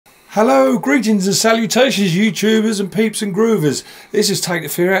Hello, greetings and salutations YouTubers and peeps and groovers. This is Take the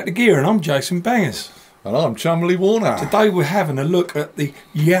Fear Out the Gear and I'm Jason Bangers. And I'm Chumley Warner. Today we're having a look at the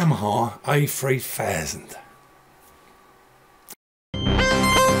Yamaha A3000.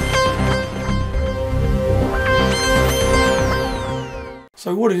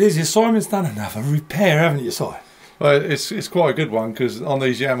 So what it is Simon's done another repair, haven't you, Si? Well, it's quite a good one because on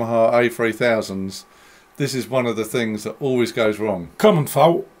these Yamaha A3000s, this is one of the things that always goes wrong. Common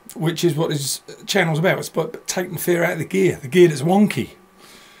fault, which is what this channel's about. It's about taking fear out of the gear that's wonky.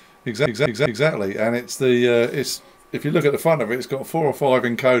 Exactly, and it's if you look at the front of it, it's got 4 or 5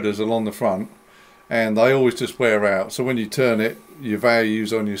 encoders along the front, and they always just wear out. So when you turn it, your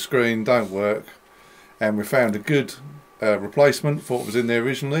values on your screen don't work, and we found a good replacement for what was in there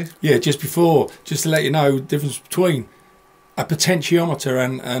originally. Yeah, just to let you know, the difference between a potentiometer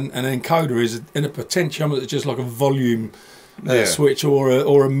and an encoder is in a potentiometer it's just like a volume switch or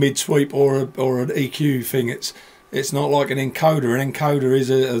a mid sweep or an EQ thing. It's not like an encoder. An encoder is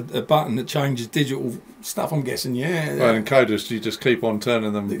a button that changes digital stuff, I'm guessing. Yeah. Well, encoders, you just keep on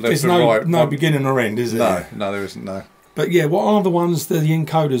turning them left There's and right. No beginning or end, is there? No, there isn't. No. But yeah, what are the ones, the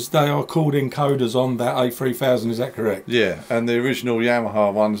encoders? They are called encoders on that A3000, is that correct? Yeah, and the original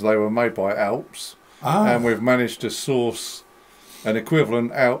Yamaha ones, they were made by Alps. And we've managed to source an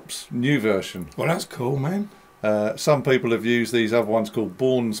equivalent Alps new version. Well, that's cool, man. Some people have used these other ones called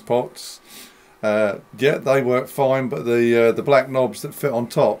Bourne's pots. Yeah, they work fine, but the black knobs that fit on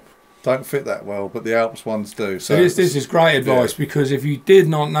top don't fit that well, but the Alps ones do. So this is great advice, because if you did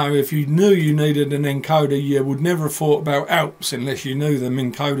not know, if you knew you needed an encoder, you would never have thought about Alps unless you knew them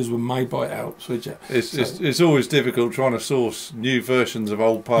encoders were made by Alps, would you? It's always difficult trying to source new versions of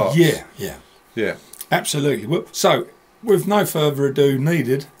old parts. Yeah. Absolutely. So, with no further ado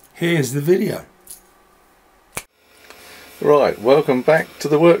needed, here's the video. Right, welcome back to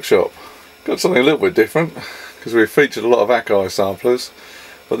the workshop. Got something a little bit different, because we've featured a lot of Akai samplers.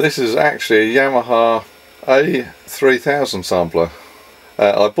 But this is actually a Yamaha A3000 sampler.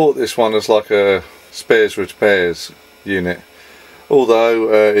 I bought this one as like a spares repairs unit.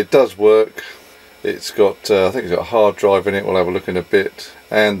 Although it does work. It's got, I think it's got a hard drive in it, we'll have a look in a bit.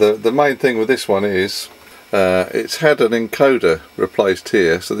 And the main thing with this one is, it's had an encoder replaced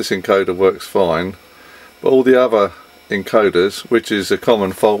here, so this encoder works fine. But all the other encoders, which is a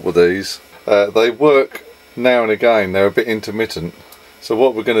common fault with these, they work now and again, they're a bit intermittent. So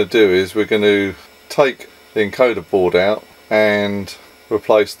what we're going to do is we're going to take the encoder board out and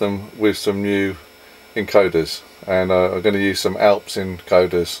replace them with some new encoders, and I'm going to use some Alps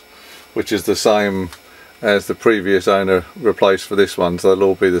encoders, which is the same as the previous owner replaced for this one, so they'll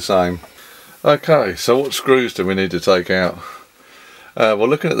all be the same. Okay, so what screws do we need to take out? Well,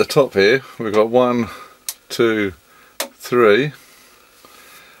 looking at the top here, we've got 1, 2, 3,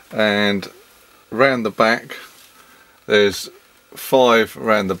 and round the back there's 5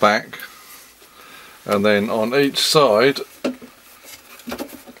 around the back, and then on each side,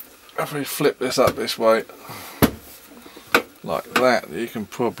 if we flip this up this way like that, you can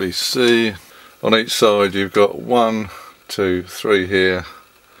probably see on each side you've got 1, 2, 3 here,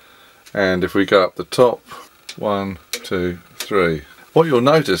 and if we go up the top, 1, 2, 3. What you'll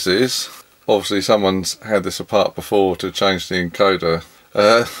notice is, obviously someone's had this apart before to change the encoder.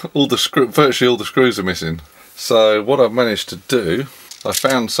 Virtually all the screws are missing. So what I've managed to do, I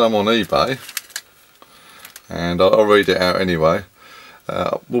found some on eBay, and I'll read it out anyway.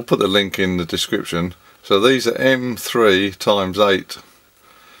 We'll put the link in the description. So these are M3x8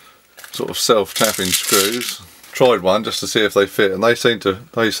 sort of self-tapping screws. Tried one just to see if they fit, and they seem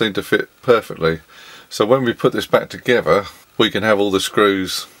to fit perfectly. So when we put this back together, we can have all the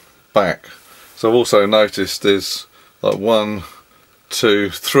screws back. So I've also noticed there's like 1, 2,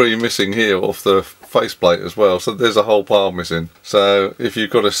 3 missing here off the faceplate as well, so there's a whole pile missing. So if you've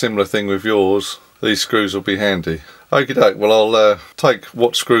got a similar thing with yours, these screws will be handy. Okie doke, well I'll take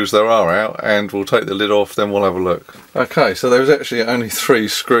what screws there are out and we'll take the lid off, then we'll have a look. Okay, so there's actually only 3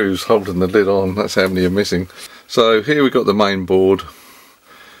 screws holding the lid on, that's how many are missing. So here we've got the main board,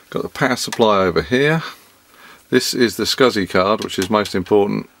 got the power supply over here. This is the SCSI card, which is most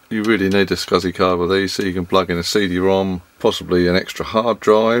important. You really need a SCSI card with these, so you can plug in a CD-ROM, possibly an extra hard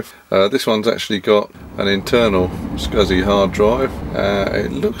drive. This one's actually got an internal SCSI hard drive.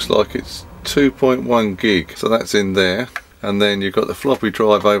 It looks like it's 2.1 gig, so that's in there. And then you've got the floppy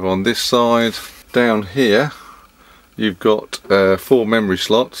drive over on this side. Down here you've got 4 memory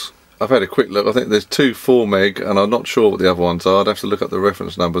slots. I've had a quick look, I think there's 2 4 meg, and I'm not sure what the other ones are. I'd have to look up the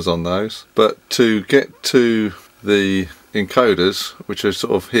reference numbers on those. But to get to the encoders, which are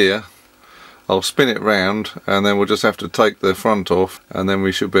sort of here, I'll spin it round and then we'll just have to take the front off and then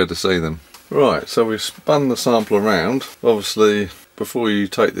we should be able to see them. Right, so we've spun the sample around. Obviously before you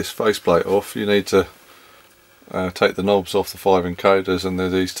take this faceplate off you need to take the knobs off the 5 encoders, and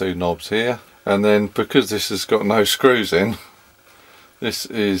there's these 2 knobs here. And then because this has got no screws in, this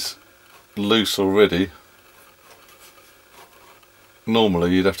is loose already.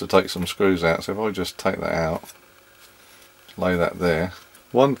 Normally you'd have to take some screws out, so if I just take that out, lay that there.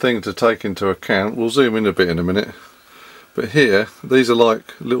 One thing to take into account, we'll zoom in a bit in a minute, but here these are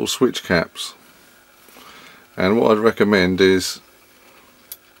like little switch caps, and what I'd recommend is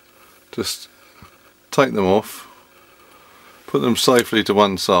just take them off, put them safely to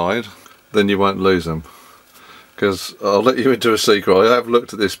one side, then you won't lose them. Because I'll let you into a secret, I have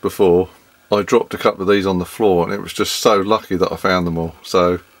looked at this before. I dropped a couple of these on the floor and it was just so lucky that I found them all.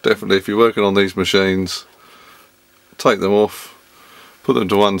 So definitely if you're working on these machines, take them off, put them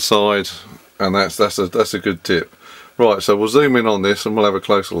to one side, and that's a good tip. Right, so we'll zoom in on this and we'll have a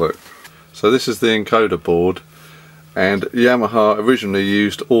closer look. So this is the encoder board, and Yamaha originally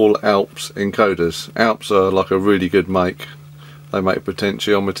used all Alps encoders. Alps are like a really good make. They make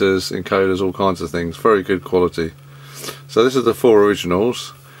potentiometers, encoders, all kinds of things. Very good quality. So this is the 4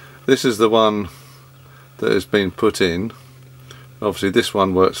 originals. This is the one that has been put in. Obviously this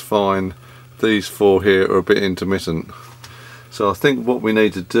one works fine. These 4 here are a bit intermittent. So I think what we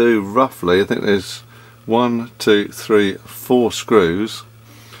need to do roughly, I think there's 1, 2, 3, 4 screws.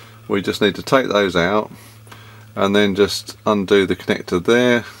 We just need to take those out and then just undo the connector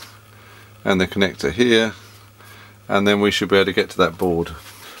there and the connector here, and then we should be able to get to that board.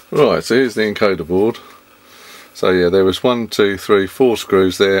 Right, so here's the encoder board. So yeah, there was 1, 2, 3, 4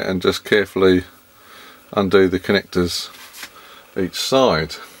 screws there, and just carefully undo the connectors each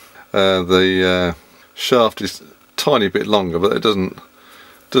side. The shaft is a tiny bit longer, but it doesn't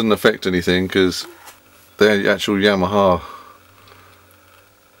affect anything because the actual Yamaha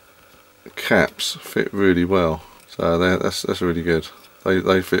caps fit really well. So that's really good.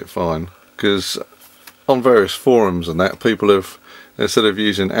 They fit fine, because on various forums and that, people have, instead of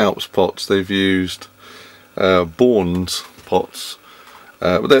using Alps pots, they've used Bourne's pots.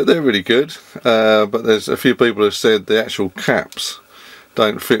 But they're really good, but there's a few people who've said the actual caps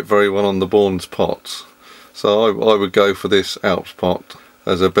don't fit very well on the Bourne's pots, so I would go for this Alps pot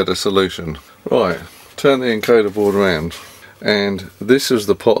as a better solution. Right, turn the encoder board around, and this is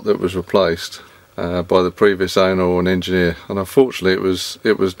the pot that was replaced by the previous owner or an engineer, and unfortunately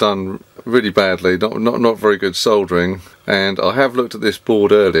it was done really badly, not very good soldering. And I have looked at this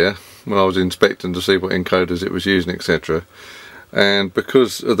board earlier when I was inspecting to see what encoders it was using, etc., and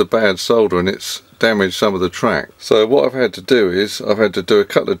because of the bad soldering it's damaged some of the track. So what I've had to do is I've had to do a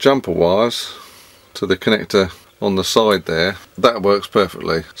couple of jumper wires to the connector on the side there. That works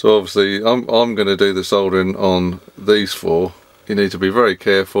perfectly. So obviously I'm going to do the soldering on these 4. You need to be very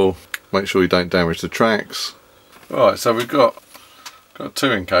careful, make sure you don't damage the tracks. Right, so we've got 2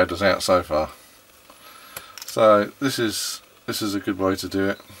 encoders out so far. So this is a good way to do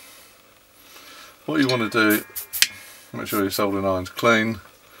it. What you want to do, make sure your soldering iron's clean,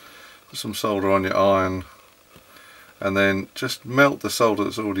 put some solder on your iron, and then just melt the solder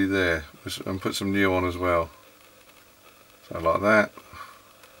that's already there and put some new on as well. So like that,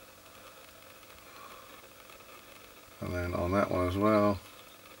 and then on that one as well.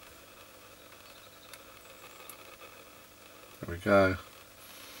 There we go.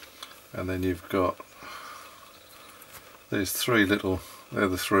 And then you've got these 3 little, they're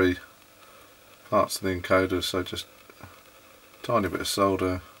the 3 parts of the encoders, so just tiny bit of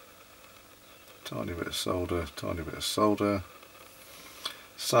solder, tiny bit of solder, tiny bit of solder.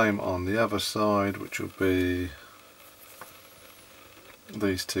 Same on the other side, which will be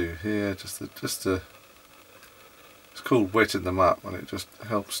these 2 here. Just to it's called wetting them up, and it just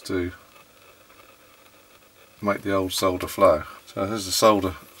helps to make the old solder flow. So there's the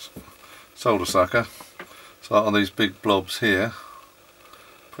solder sucker. So on these big blobs here,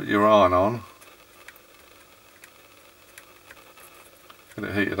 put your iron on, get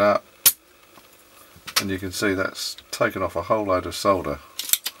it heated up, and you can see that's taken off a whole load of solder.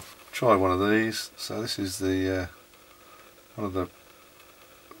 Try one of these. So this is the one of the,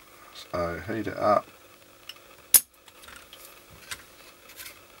 so heat it up.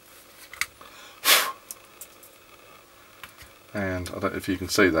 And I don't know if you can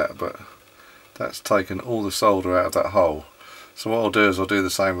see that, but that's taken all the solder out of that hole. So what I'll do is I'll do the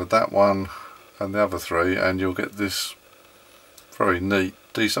same with that one and the other 3, and you'll get this very neat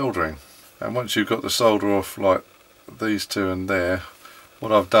desoldering. And once you've got the solder off like these 2 and there,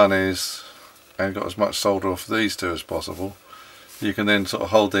 what I've done is, and got as much solder off these 2 as possible, you can then sort of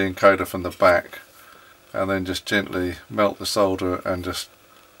hold the encoder from the back and then just gently melt the solder and just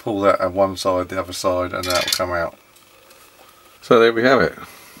pull that on one side, the other side, and that will come out. So there we have it.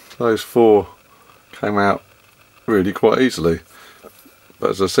 Those 4 came out really quite easily.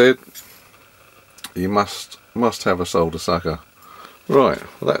 But as I said, you must have a solder sucker. Right,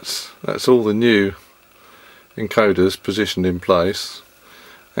 well that's all the new encoders positioned in place,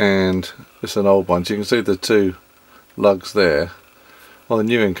 and it's an old one. So you can see the 2 lugs there. On the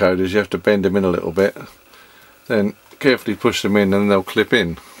new encoders you have to bend them in a little bit, then carefully push them in and they'll clip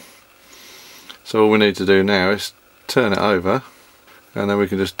in. So all we need to do now is turn it over, and then we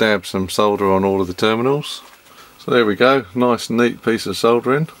can just dab some solder on all of the terminals. So there we go, nice neat piece of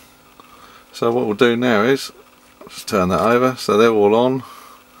soldering. So what we'll do now is just turn that over, so they're all on.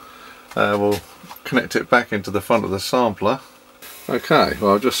 We'll connect it back into the front of the sampler. Okay,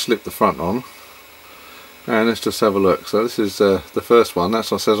 well I'll just slip the front on, and let's just have a look. So this is the first one,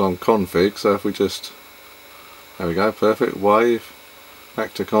 that's what it says on config. So if we just, there we go, perfect, wave,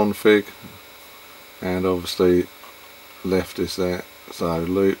 back to config, and obviously left is there, so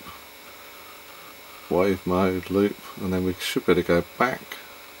loop, wave mode, loop, and then we should better go back.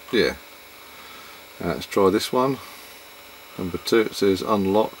 Yeah. Let's try this one. Number 2, it says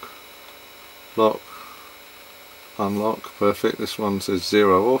unlock, lock, unlock, perfect. This one says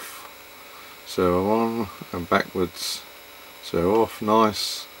 0 off, 0 on, and backwards, 0 off,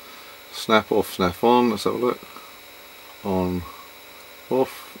 nice. Snap off, snap on, let's have a look. On,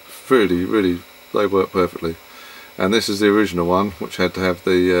 off, really, they work perfectly. And this is the original one, which had to have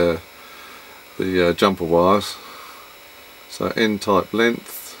the jumper wires. So N-type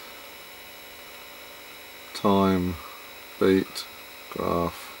length, time, beat,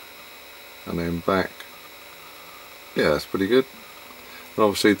 graph, and then back. Yeah, that's pretty good. But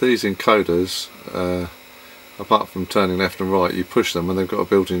obviously these encoders, apart from turning left and right, you push them and they've got a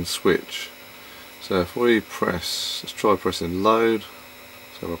built-in switch. So if we press, let's try pressing load.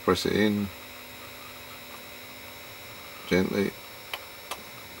 So I'll press it in gently.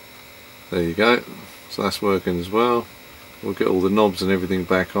 There you go. So that's working as well. We'll get all the knobs and everything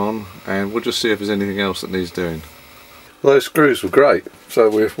back on, and we'll just see if there's anything else that needs doing. Well, those screws were great. So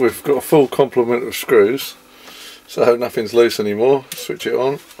we've got a full complement of screws. So nothing's loose anymore. Switch it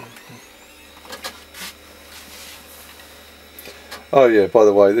on. Oh yeah, by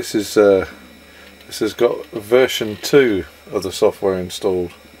the way, this has got version 2 of the software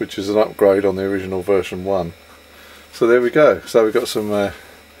installed, which is an upgrade on the original version 1. So there we go. So we've got some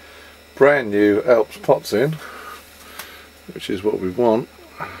brand new Alps pots in, which is what we want.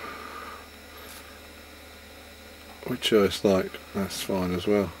 Which choice like, that's fine as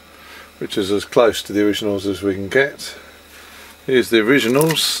well. Which is as close to the originals as we can get. Here's the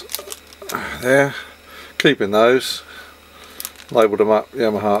originals there, keeping those, labelled them up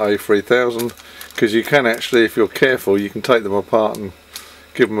Yamaha A3000, because you can actually, if you're careful, you can take them apart and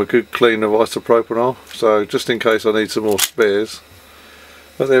give them a good clean of isopropanol, so just in case I need some more spares.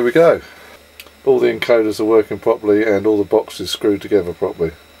 But there we go, all the encoders are working properly and all the boxes screwed together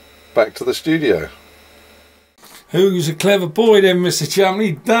properly. Back to the studio. Who's a clever boy then, Mr.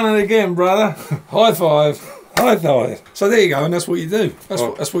 Chumley? Done it again, brother. High five. High five. So there you go, and that's what you do.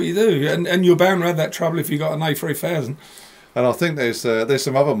 That's what you do. And you're bound to have that trouble if you got an A3000. And I think there's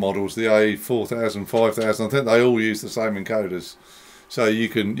some other models, the A4000, 5000. I think they all use the same encoders. So you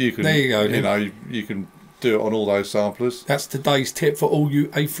can there you go. You can do it on all those samplers. That's today's tip for all you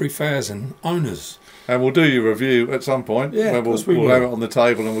A3000 owners. And we'll do your review at some point. Yeah, where we'll have it on the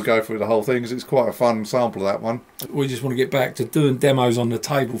table and we'll go through the whole thing, because it's quite a fun sample, that one. We just want to get back to doing demos on the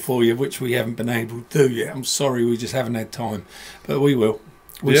table for you, which we haven't been able to do yet. I'm sorry, we just haven't had time, but we will.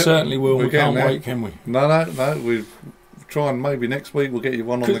 We certainly will. We can't wait, can we? No. We'll try and maybe next week we'll get you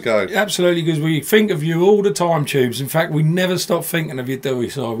one on the go. Absolutely, because we think of you all the time, Tubes. In fact, we never stop thinking of you, do we?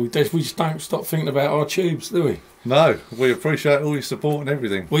 So we just don't stop thinking about our Tubes, do we? No, we appreciate all your support and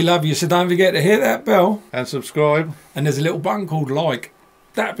everything. We love you, so don't forget to hit that bell. And subscribe. And there's a little button called like.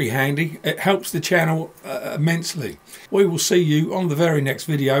 That'd be handy. It helps the channel immensely. We will see you on the very next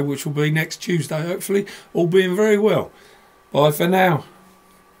video, which will be next Tuesday, hopefully, all being very well. Bye for now.